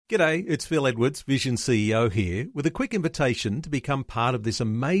G'day, it's Phil Edwards, Vision CEO here, with a quick invitation to become part of this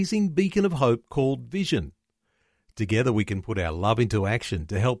amazing beacon of hope called Vision. Together we can put our love into action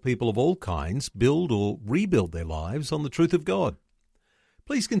to help people of all kinds build or rebuild their lives on the truth of God.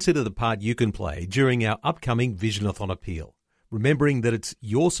 Please consider the part you can play during our upcoming Visionathon appeal, remembering that it's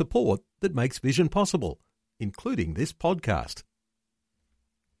your support that makes Vision possible, including this podcast.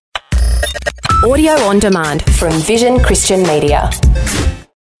 Audio on demand from Vision Christian Media.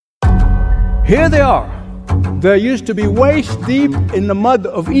 Here they are. They used to be waist deep in the mud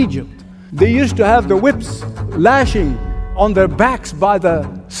of Egypt. They used to have the whips lashing on their backs by the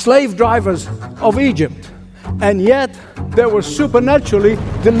slave drivers of Egypt. And yet they were supernaturally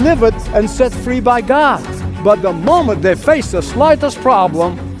delivered and set free by God. But the moment they faced the slightest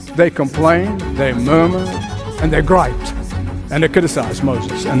problem, they complained, they murmured, and they griped. And they criticized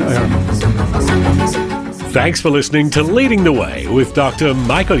Moses and Aaron. Thanks for listening to Leading the Way with Dr.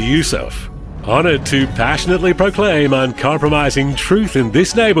 Michael Youssef. Honoured to passionately proclaim uncompromising truth in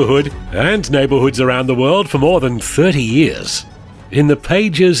this neighbourhood and neighbourhoods around the world for more than 30 years. In the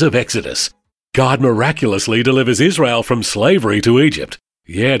pages of Exodus, God miraculously delivers Israel from slavery to Egypt.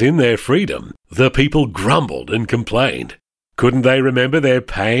 Yet in their freedom, the people grumbled and complained. Couldn't they remember their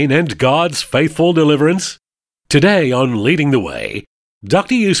pain and God's faithful deliverance? Today on Leading the Way,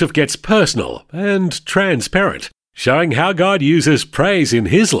 Dr. Youssef gets personal and transparent, showing how God uses praise in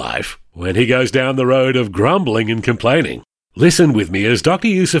his life when he goes down the road of grumbling and complaining. Listen with me as Dr.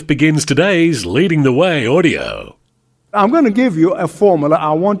 Youssef begins today's Leading the Way audio. I'm going to give you a formula.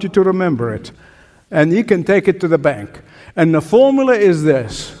 I want you to remember it. And you can take it to the bank. And the formula is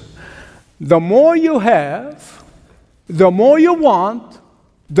this. The more you have, the more you want,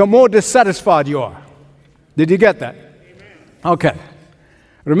 the more dissatisfied you are. Did you get that? Okay.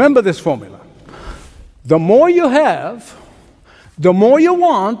 Remember this formula. The more you have, the more you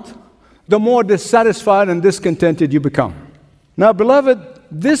want, the more dissatisfied and discontented you become. Now, beloved,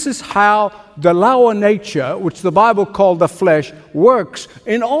 this is how the lower nature, which the Bible called the flesh, works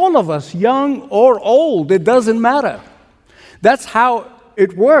in all of us, young or old. It doesn't matter. That's how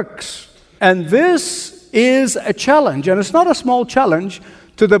it works. And this is a challenge, and it's not a small challenge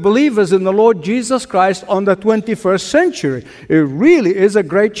to the believers in the Lord Jesus Christ on the 21st century. It really is a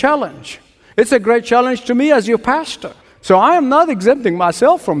great challenge. It's a great challenge to me as your pastor. So I am not exempting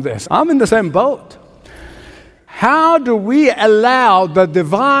myself from this. I'm in the same boat. How do we allow the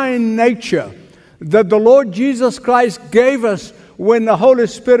divine nature that the Lord Jesus Christ gave us when the Holy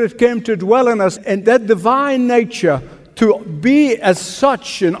Spirit came to dwell in us, and that divine nature to be as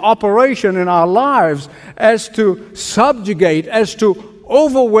such in operation in our lives as to subjugate, as to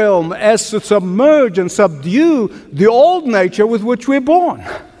overwhelm, as to submerge and subdue the old nature with which we're born?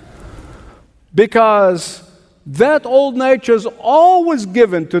 Because that old nature is always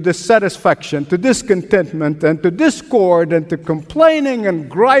given to dissatisfaction, to discontentment, and to discord, and to complaining and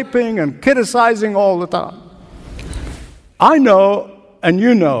griping and criticizing all the time. I know, and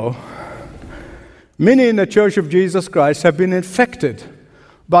you know, many in the Church of Jesus Christ have been infected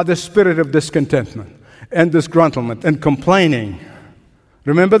by the spirit of discontentment and disgruntlement and complaining.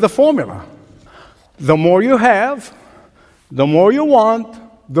 Remember the formula. The more you have, the more you want,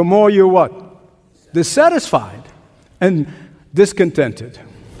 the more you what? Dissatisfied and discontented.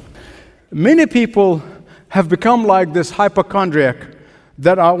 Many people have become like this hypochondriac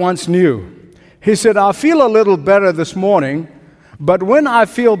that I once knew. He said, I feel a little better this morning, but when I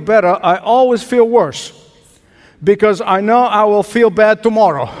feel better, I always feel worse because I know I will feel bad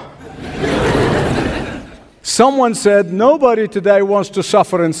tomorrow. Someone said, nobody today wants to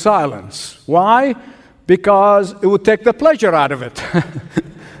suffer in silence. Why? Because it would take the pleasure out of it.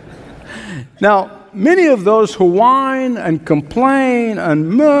 Now, many of those who whine and complain and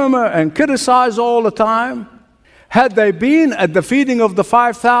murmur and criticize all the time, had they been at the feeding of the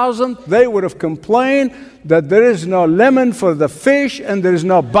 5,000, they would have complained that there is no lemon for the fish and there is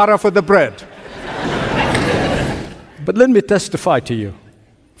no butter for the bread. But let me testify to you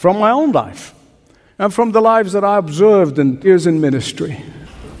from my own life and from the lives that I observed in years in ministry.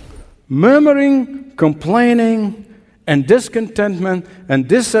 Murmuring, complaining, and discontentment and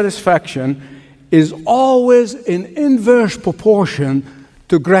dissatisfaction is always in inverse proportion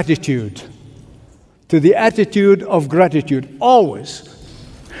to gratitude, to the attitude of gratitude, always.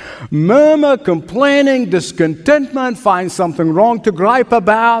 Murmur, complaining, discontentment, find something wrong to gripe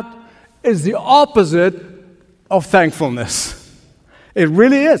about, is the opposite of thankfulness. It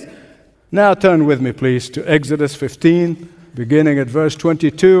really is. Now turn with me, please, to Exodus 15, beginning at verse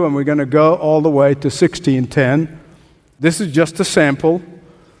 22, and we're going to go all the way to 16:10. This is just a sample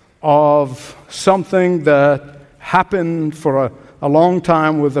of something that happened for a long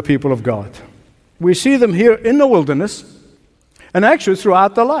time with the people of God. We see them here in the wilderness, and actually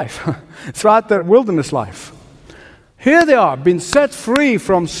throughout their life, throughout their wilderness life. Here they are, being set free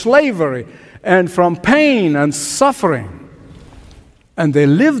from slavery and from pain and suffering. And they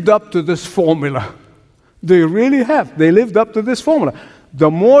lived up to this formula. They really have. They lived up to this formula. The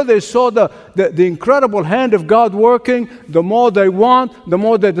more they saw the incredible hand of God working, the more they want, the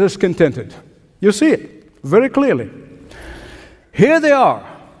more they're discontented. You see it very clearly. Here they are.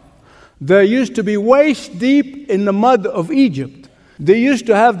 They used to be waist deep in the mud of Egypt. They used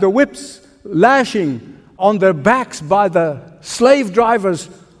to have the whips lashing on their backs by the slave drivers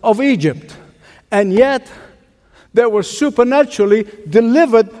of Egypt. And yet, they were supernaturally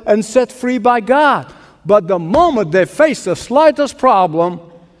delivered and set free by God. But the moment they faced the slightest problem,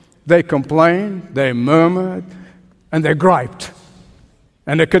 they complained, they murmured, and they griped.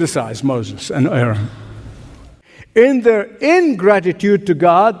 And they criticized Moses and Aaron. In their ingratitude to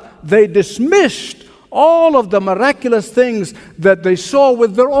God, they dismissed all of the miraculous things that they saw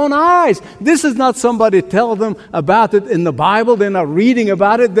with their own eyes. This is not somebody tell them about it in the Bible. They're not reading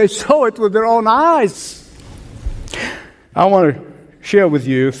about it. They saw it with their own eyes. I want to share with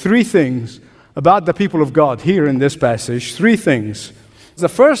you 3 things about the people of God here in this passage. 3 things. The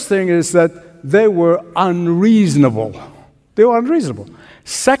first thing is that they were unreasonable. They were unreasonable.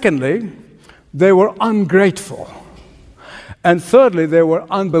 Secondly, they were ungrateful. And thirdly, they were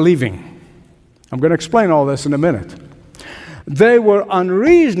unbelieving. I'm going to explain all this in a minute. They were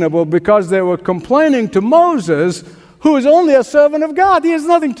unreasonable because they were complaining to Moses, who is only a servant of God. He has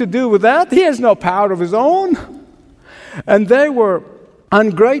nothing to do with that. He has no power of his own. And they were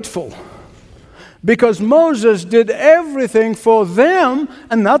ungrateful because Moses did everything for them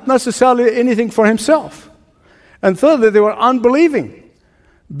and not necessarily anything for himself. And thirdly, they were unbelieving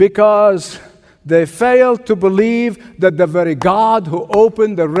because they failed to believe that the very God who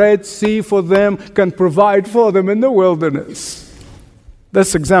opened the Red Sea for them can provide for them in the wilderness.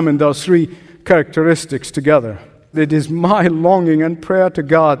 Let's examine those 3 characteristics together. It is my longing and prayer to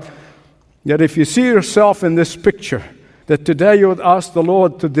God that if you see yourself in this picture, that today you would ask the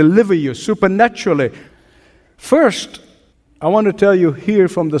Lord to deliver you supernaturally. First, I want to tell you here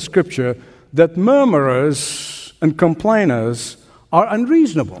from the Scripture that murmurers and complainers are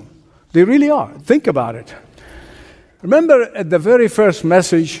unreasonable. They really are. Think about it. Remember at the very first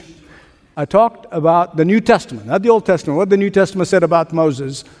message, I talked about the New Testament, not the Old Testament, what the New Testament said about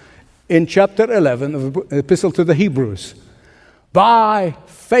Moses in chapter 11 of the Epistle to the Hebrews. By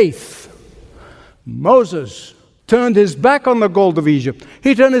faith, Moses turned his back on the gold of Egypt.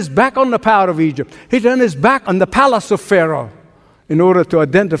 He turned his back on the power of Egypt. He turned his back on the palace of Pharaoh in order to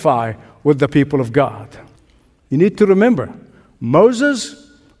identify with the people of God. You need to remember, Moses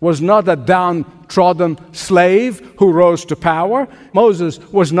was not a downtrodden slave who rose to power. Moses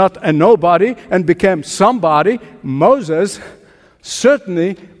was not a nobody and became somebody. Moses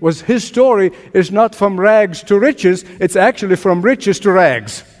certainly was, his story is not from rags to riches, it's actually from riches to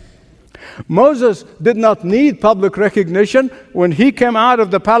rags. Moses did not need public recognition. When he came out of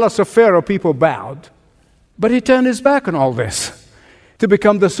the palace of Pharaoh, people bowed. But he turned his back on all this to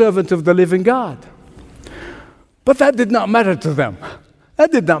become the servant of the living God. But that did not matter to them.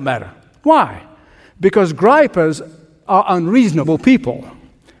 That did not matter. Why? Because gripers are unreasonable people.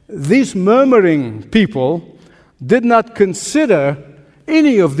 These murmuring people did not consider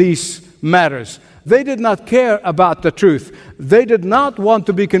any of these matters. They did not care about the truth. They did not want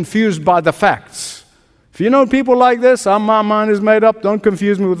to be confused by the facts. If you know people like this, my mind is made up, don't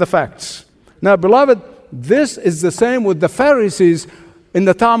confuse me with the facts. Now, beloved, this is the same with the Pharisees in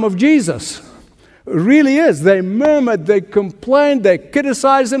the time of Jesus. It really is. They murmured, they complained, they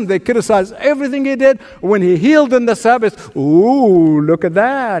criticized him, they criticized everything he did. When he healed on the Sabbath, ooh, look at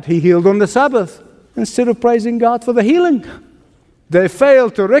that. He healed on the Sabbath instead of praising God for the healing. They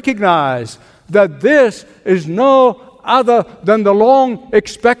failed to recognize that this is no other than the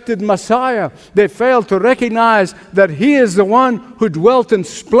long-expected Messiah. They failed to recognize that He is the one who dwelt in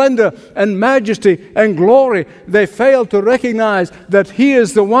splendor and majesty and glory. They failed to recognize that He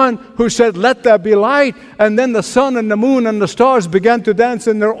is the one who said, "Let there be light," and then the sun and the moon and the stars began to dance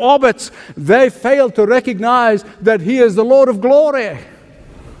in their orbits. They failed to recognize that He is the Lord of glory.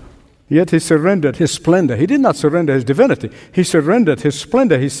 Yet He surrendered His splendor. He did not surrender His divinity. He surrendered His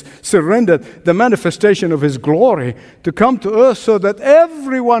splendor. He surrendered the manifestation of His glory to come to earth so that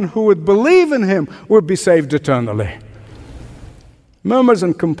everyone who would believe in Him would be saved eternally. Murmurs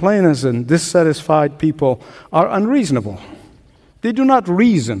and complainers and dissatisfied people are unreasonable. They do not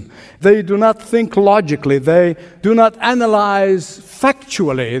reason. They do not think logically. They do not analyze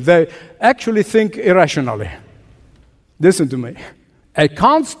factually. They actually think irrationally. Listen to me. A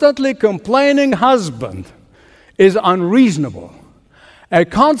constantly complaining husband is unreasonable. A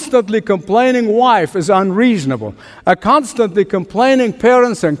constantly complaining wife is unreasonable. A constantly complaining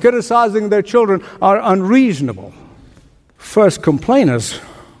parents and criticizing their children are unreasonable. First, complainers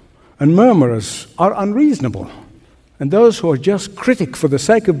and murmurers are unreasonable, and those who are just critics for the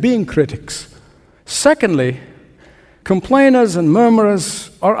sake of being critics. Secondly, complainers and murmurers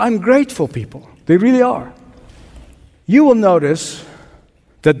are ungrateful people. They really are. You will notice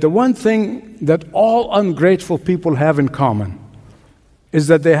that the one thing that all ungrateful people have in common is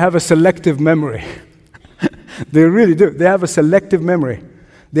that they have a selective memory. They really do. They have a selective memory.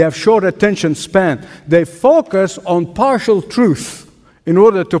 They have short attention span. They focus on partial truth in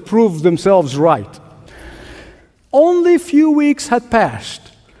order to prove themselves right. Only a few weeks had passed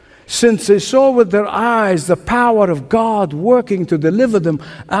since they saw with their eyes the power of God working to deliver them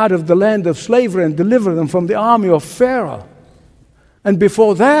out of the land of slavery and deliver them from the army of Pharaoh. And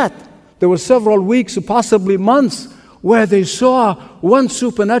before that, there were several weeks, possibly months, where they saw one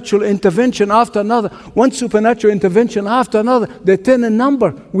supernatural intervention after another, one supernatural intervention after another. They're 10 in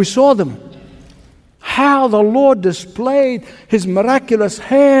number. We saw them. How the Lord displayed His miraculous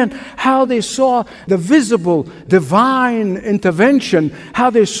hand, how they saw the visible divine intervention, how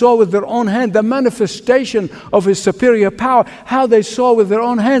they saw with their own hand the manifestation of His superior power, how they saw with their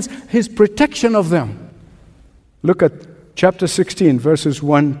own hands His protection of them. Look at chapter 16, verses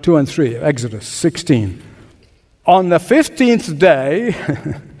 1, 2, and 3, Exodus 16. On the 15th day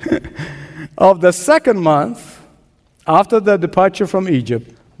of the second month, after their departure from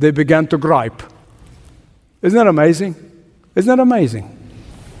Egypt, they began to gripe. Isn't that amazing? Isn't that amazing?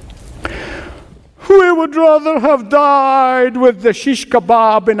 We would rather have died with the shish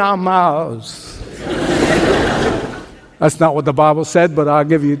kebab in our mouths. That's not what the Bible said, but I'll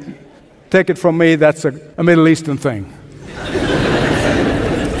give you, take it from me, that's a Middle Eastern thing.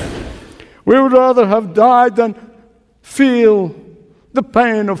 We would rather have died than feel the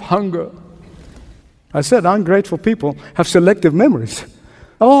pain of hunger. I said ungrateful people have selective memories.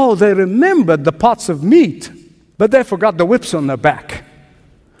 Oh, they remembered the pots of meat, but they forgot the whips on their back.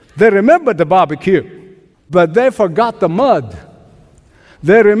 They remembered the barbecue, but they forgot the mud.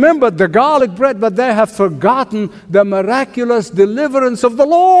 They remembered the garlic bread, but they have forgotten the miraculous deliverance of the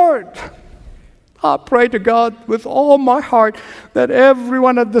Lord. I pray to God with all my heart that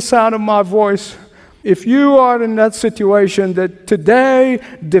everyone at the sound of my voice, if you are in that situation, that today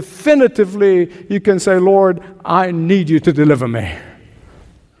definitively you can say, Lord, I need you to deliver me.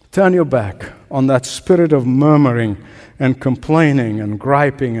 Turn your back on that spirit of murmuring and complaining and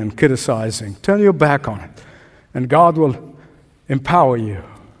griping and criticizing. Turn your back on it, and God will empower you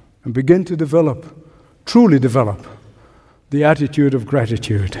and begin to develop, truly develop, the attitude of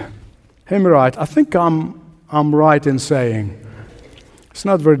gratitude. Hear me right. I think I'm right in saying it's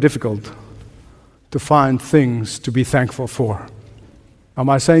not very difficult to find things to be thankful for. Am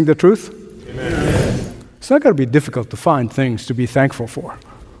I saying the truth? Amen. It's not going to be difficult to find things to be thankful for.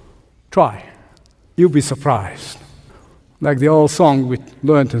 Try. You'll be surprised. Like the old song we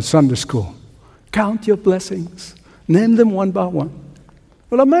learned in Sunday school. Count your blessings. Name them one by one.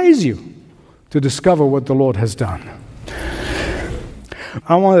 It will amaze you to discover what the Lord has done.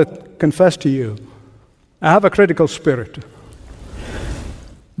 I want to confess to you, I have a critical spirit.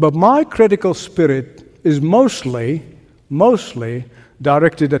 But my critical spirit is mostly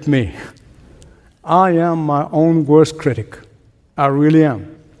directed at me. I am my own worst critic. I really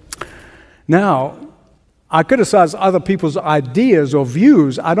am. Now, I criticize other people's ideas or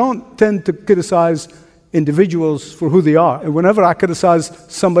views. I don't tend to criticize individuals for who they are. And whenever I criticize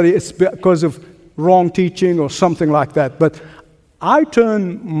somebody, it's because of wrong teaching or something like that. But I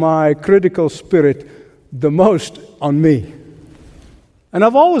turn my critical spirit the most on me. And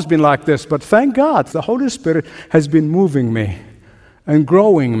I've always been like this, but thank God, the Holy Spirit has been moving me and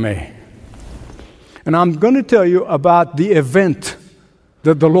growing me. And I'm going to tell you about the event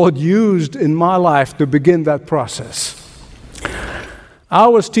that the Lord used in my life to begin that process. I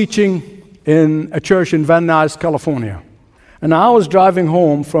was teaching in a church in Van Nuys, California. And I was driving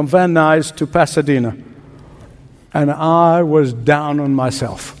home from Van Nuys to Pasadena. And I was down on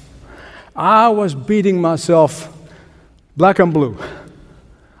myself. I was beating myself black and blue.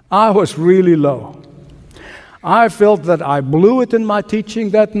 I was really low. I felt that I blew it in my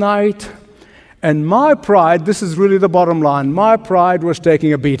teaching that night. And my pride, this is really the bottom line, my pride was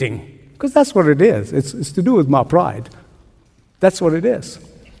taking a beating. Because that's what it is. It's to do with my pride. That's what it is.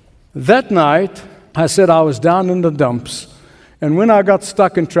 That night, I said I was down in the dumps. And when I got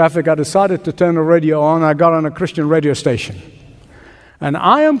stuck in traffic, I decided to turn the radio on. I got on a Christian radio station. And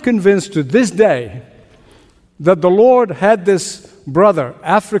I am convinced to this day that the Lord had this brother,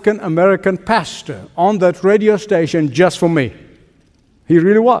 African-American pastor, on that radio station just for me. He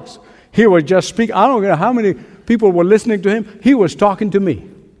really was. He was just speaking. I don't know how many people were listening to him. He was talking to me.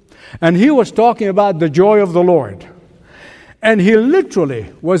 And he was talking about the joy of the Lord. And he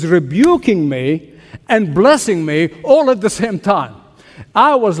literally was rebuking me and blessing me all at the same time.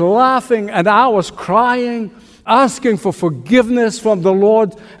 I was laughing and I was crying, asking for forgiveness from the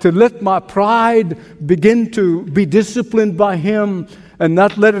Lord, to let my pride begin to be disciplined by Him and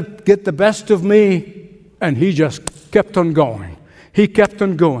not let it get the best of me. And he just kept on going. He kept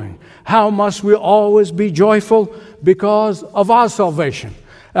on going. How must we always be joyful? Because of our salvation.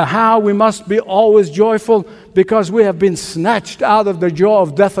 How we must be always joyful? Because we have been snatched out of the jaw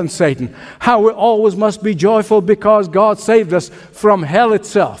of death and Satan. How we always must be joyful? Because God saved us from hell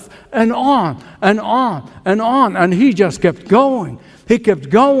itself. And on and on and on. And he just kept going. He kept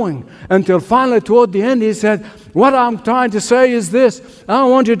going until finally toward the end he said, what I'm trying to say is this: I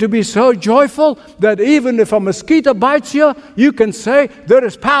want you to be so joyful that even if a mosquito bites you, you can say there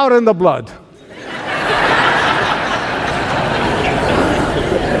is power in the blood.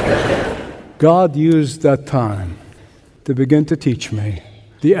 God used that time to begin to teach me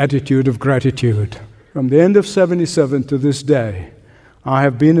the attitude of gratitude. From the end of 77 to this day, I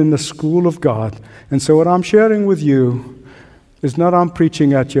have been in the school of God. And so what I'm sharing with you is not I'm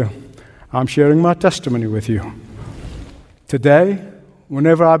preaching at you. I'm sharing my testimony with you. Today,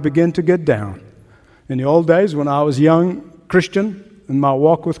 whenever I begin to get down, in the old days when I was a young Christian in my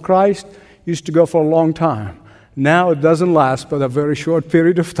walk with Christ, used to go for a long time. Now it doesn't last but a very short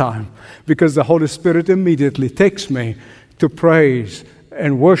period of time, because the Holy Spirit immediately takes me to praise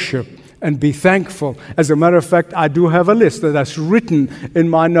and worship and be thankful. As a matter of fact, I do have a list that's written in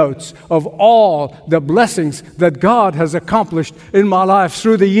my notes of all the blessings that God has accomplished in my life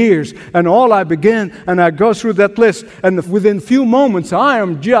through the years. And all I begin and I go through that list, and within a few moments I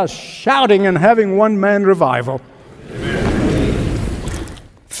am just shouting and having one-man revival. Amen.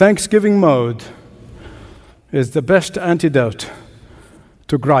 Thanksgiving mode is the best antidote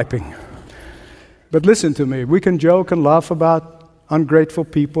to griping. But listen to me, we can joke and laugh about ungrateful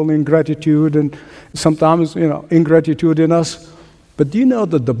people, ingratitude, and sometimes, ingratitude in us. But do you know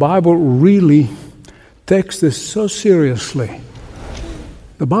that the Bible really takes this so seriously?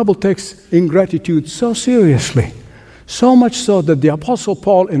 The Bible takes ingratitude so seriously. So much so that the Apostle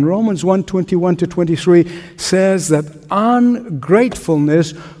Paul in Romans 1:21-23 says that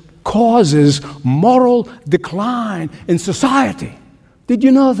ungratefulness causes moral decline in society. Did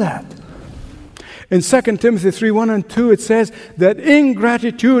you know that? In 2 Timothy 3:1-2, it says that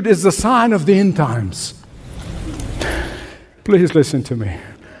ingratitude is the sign of the end times. Please listen to me.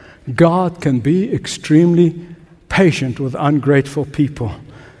 God can be extremely patient with ungrateful people.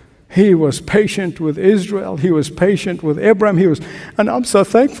 He was patient with Israel. He was patient with Abraham. And I'm so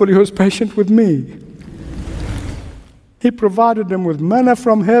thankful He was patient with me. He provided them with manna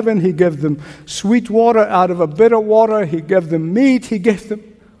from heaven. He gave them sweet water out of a bitter water. He gave them meat. He gave them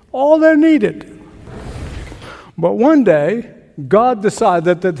all they needed. But one day, God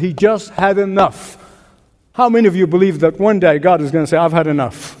decided that He just had enough. How many of you believe that one day God is going to say, I've had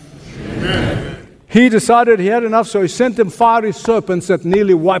enough? Amen. He decided He had enough, so He sent them fiery serpents that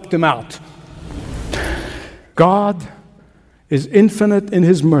nearly wiped Him out. God is infinite in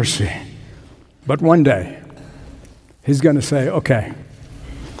His mercy. But one day, He's going to say, okay,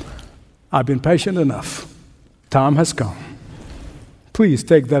 I've been patient enough. Time has come. Please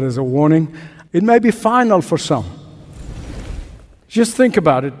take that as a warning. It may be final for some. Just think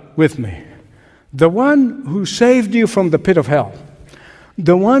about it with me. The one who saved you from the pit of hell,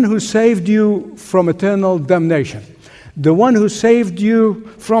 the one who saved you from eternal damnation, the one who saved you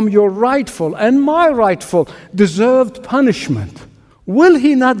from your rightful and my rightful deserved punishment, will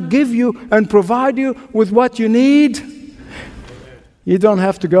He not give you and provide you with what you need? You don't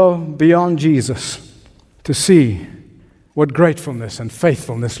have to go beyond Jesus to see what gratefulness and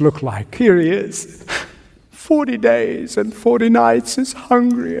faithfulness look like. Here He is. 40 days and 40 nights is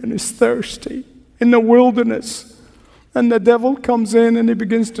hungry and is thirsty in the wilderness. And the devil comes in and he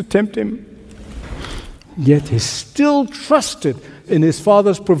begins to tempt him. Yet he still trusted in his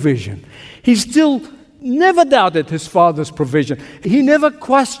Father's provision. He still never doubted his Father's provision. He never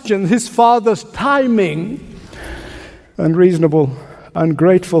questioned his Father's timing. Unreasonable,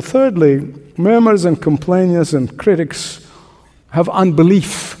 ungrateful. Thirdly, murmurers and complainers and critics have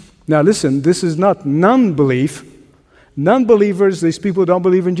unbelief. Now listen, this is not non-belief. Non-believers, these people don't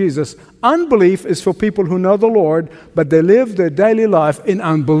believe in Jesus. Unbelief is for people who know the Lord, but they live their daily life in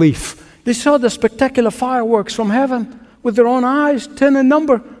unbelief. They saw the spectacular fireworks from heaven with their own eyes, 10 in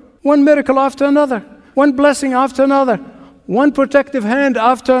number, one miracle after another. one blessing after another, one protective hand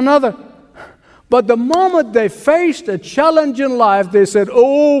after another. But the moment they faced a challenge in life, they said,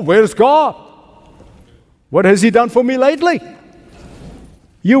 "Oh, where's God? What has He done for me lately?"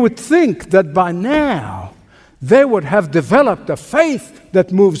 You would think that by now they would have developed a faith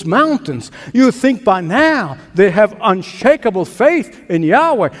that moves mountains. You think by now they have unshakable faith in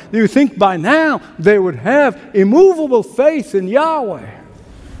Yahweh. You think by now they would have immovable faith in Yahweh.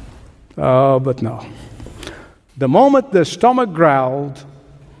 Oh, but no. The moment their stomach growled,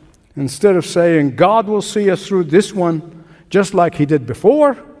 instead of saying, "God will see us through this one just like He did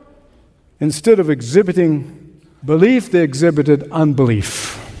before," instead of exhibiting belief, they exhibited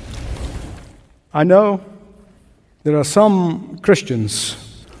unbelief. I know there are some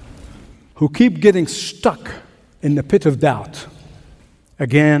Christians who keep getting stuck in the pit of doubt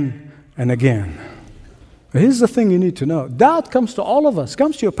again and again. But here's the thing you need to know. Doubt comes to all of us,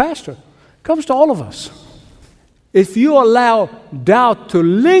 comes to your pastor, comes to all of us. If you allow doubt to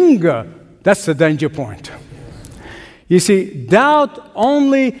linger, that's the danger point. You see, doubt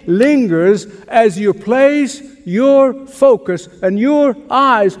only lingers as you place your focus and your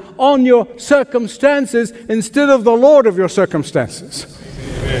eyes on your circumstances instead of the Lord of your circumstances.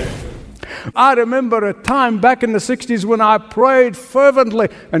 Amen. I remember a time back in the 60s when I prayed fervently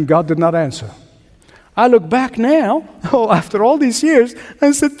and God did not answer. I look back now, after all these years,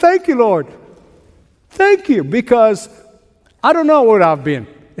 and said, "Thank you, Lord. Thank you," because I don't know where I've been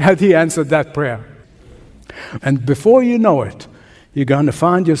had He answered that prayer. And before you know it, you're going to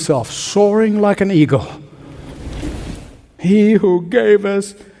find yourself soaring like an eagle. He who gave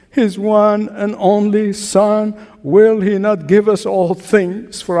us His one and only Son, will He not give us all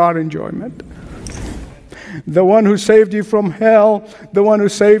things for our enjoyment? The one who saved you from hell, the one who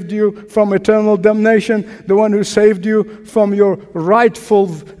saved you from eternal damnation, the one who saved you from your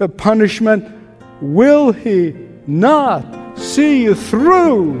rightful punishment, will He not see you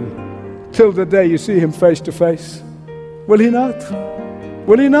through till the day you see Him face to face? Will He not?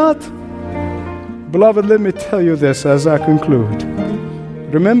 Will He not? Beloved, let me tell you this as I conclude.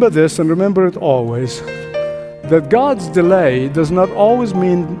 Remember this, and remember it always, that God's delay does not always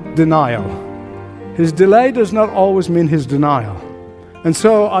mean denial. His delay does not always mean His denial. And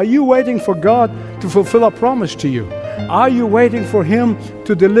so, are you waiting for God to fulfill a promise to you? Are you waiting for Him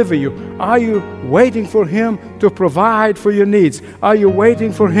to deliver you? Are you waiting for Him to provide for your needs? Are you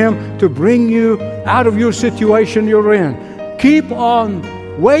waiting for Him to bring you out of your situation you're in? Keep on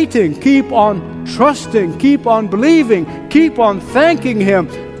waiting, keep on trusting, keep on believing, keep on thanking Him,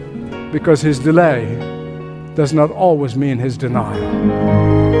 because His delay does not always mean His denial.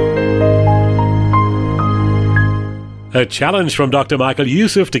 A challenge from Dr. Michael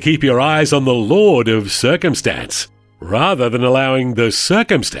Youssef to keep your eyes on the Lord of circumstance, rather than allowing the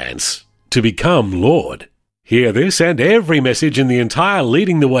circumstance to become Lord. Hear this and every message in the entire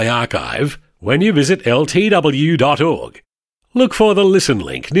Leading the Way archive when you visit ltw.org. Look for the Listen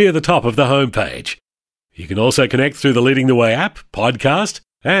link near the top of the homepage. You can also connect through the Leading the Way app, podcast,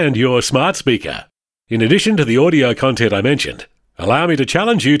 and your smart speaker. In addition to the audio content I mentioned, allow me to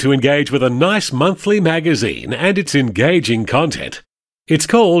challenge you to engage with a nice monthly magazine and its engaging content. It's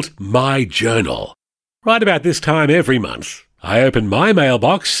called My Journal. Right about this time every month, I open my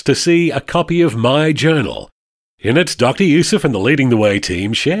mailbox to see a copy of My Journal. In it, Dr. Youssef and the Leading the Way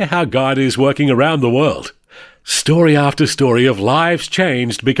team share how God is working around the world. Story after story of lives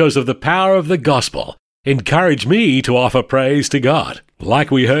changed because of the power of the gospel encourage me to offer praise to God, like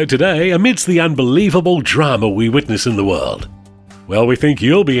we heard today, amidst the unbelievable drama we witness in the world. Well, we think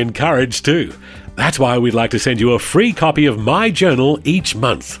you'll be encouraged too. That's why we'd like to send you a free copy of My Journal each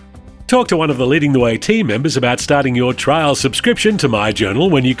month. Talk to one of the Leading the Way team members about starting your trial subscription to My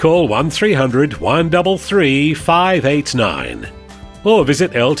Journal when you call 1300-133-589. Or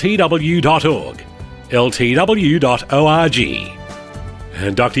visit ltw.org, ltw.org.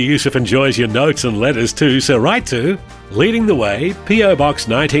 And Dr. Youssef enjoys your notes and letters too, so write to Leading the Way, P.O. Box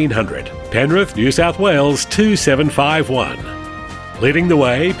 1900, Penrith, New South Wales 2751. Leading the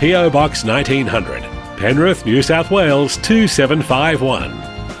Way, P.O. Box 1900, Penrith, New South Wales 2751.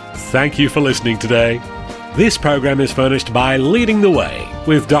 Thank you for listening today. This program is furnished by Leading the Way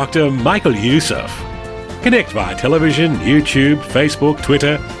with Dr. Michael Youssef. Connect via television, YouTube, Facebook,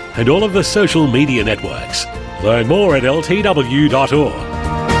 Twitter, and all of the social media networks. Learn more at ltw.org.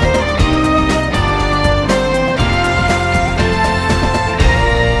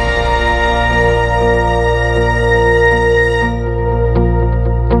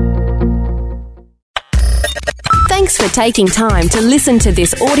 Thanks for taking time to listen to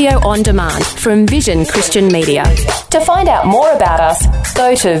this audio on demand from Vision Christian Media. To find out more about us,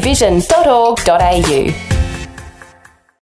 go to vision.org.au.